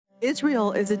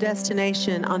Israel is a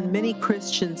destination on many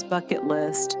Christians' bucket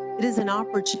list. It is an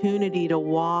opportunity to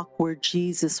walk where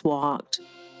Jesus walked,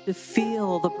 to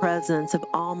feel the presence of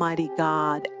Almighty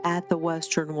God at the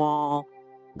Western Wall.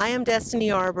 I am Destiny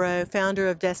Yarbrough, founder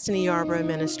of Destiny Yarbrough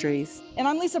Ministries. And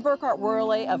I'm Lisa Burkhardt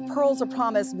Worley of Pearls of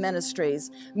Promise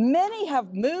Ministries. Many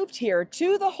have moved here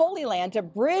to the Holy Land to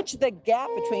bridge the gap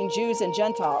between Jews and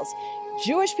Gentiles.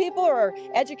 Jewish people are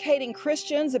educating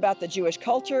Christians about the Jewish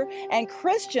culture, and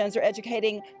Christians are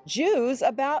educating Jews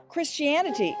about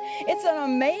Christianity. It's an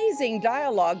amazing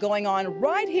dialogue going on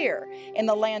right here in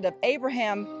the land of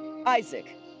Abraham,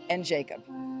 Isaac, and Jacob.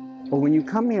 But when you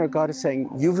come here, God is saying,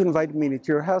 you've invited me to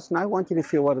your house, and I want you to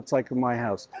feel what it's like in my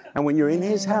house. And when you're in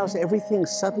his house, everything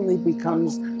suddenly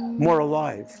becomes more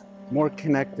alive, more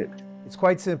connected. It's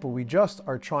quite simple. We just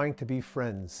are trying to be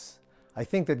friends. I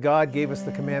think that God gave us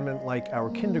the commandment like our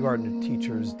kindergarten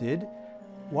teachers did.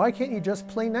 Why can't you just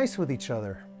play nice with each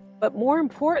other? But more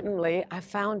importantly, I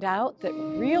found out that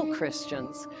real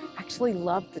Christians actually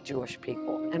loved the Jewish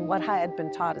people, and what I had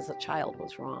been taught as a child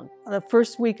was wrong. The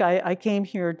first week I came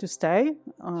here to stay.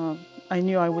 I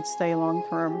knew I would stay long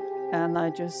term, and I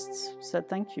just said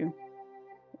thank you,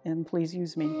 and please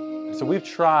use me. So we've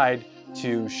tried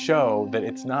to show that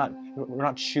we're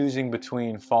not choosing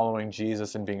between following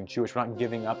Jesus and being Jewish. We're not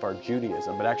giving up our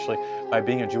Judaism, but actually by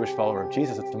being a Jewish follower of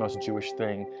Jesus, it's the most Jewish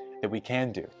thing that we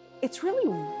can do. It's really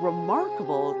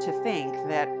remarkable to think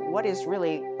that what is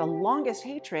really the longest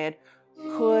hatred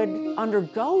could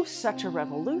undergo such a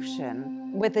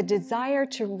revolution. With a desire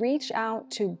to reach out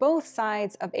to both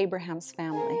sides of Abraham's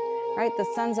family, right? The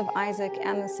sons of Isaac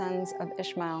and the sons of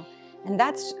Ishmael. And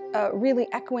that's really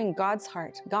echoing God's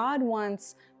heart. God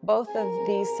wants both of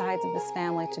these sides of this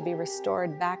family to be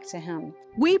restored back to him.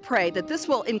 We pray that this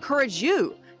will encourage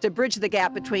you to bridge the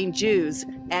gap between Jews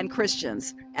and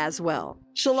Christians as well.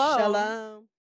 Shalom. Shalom.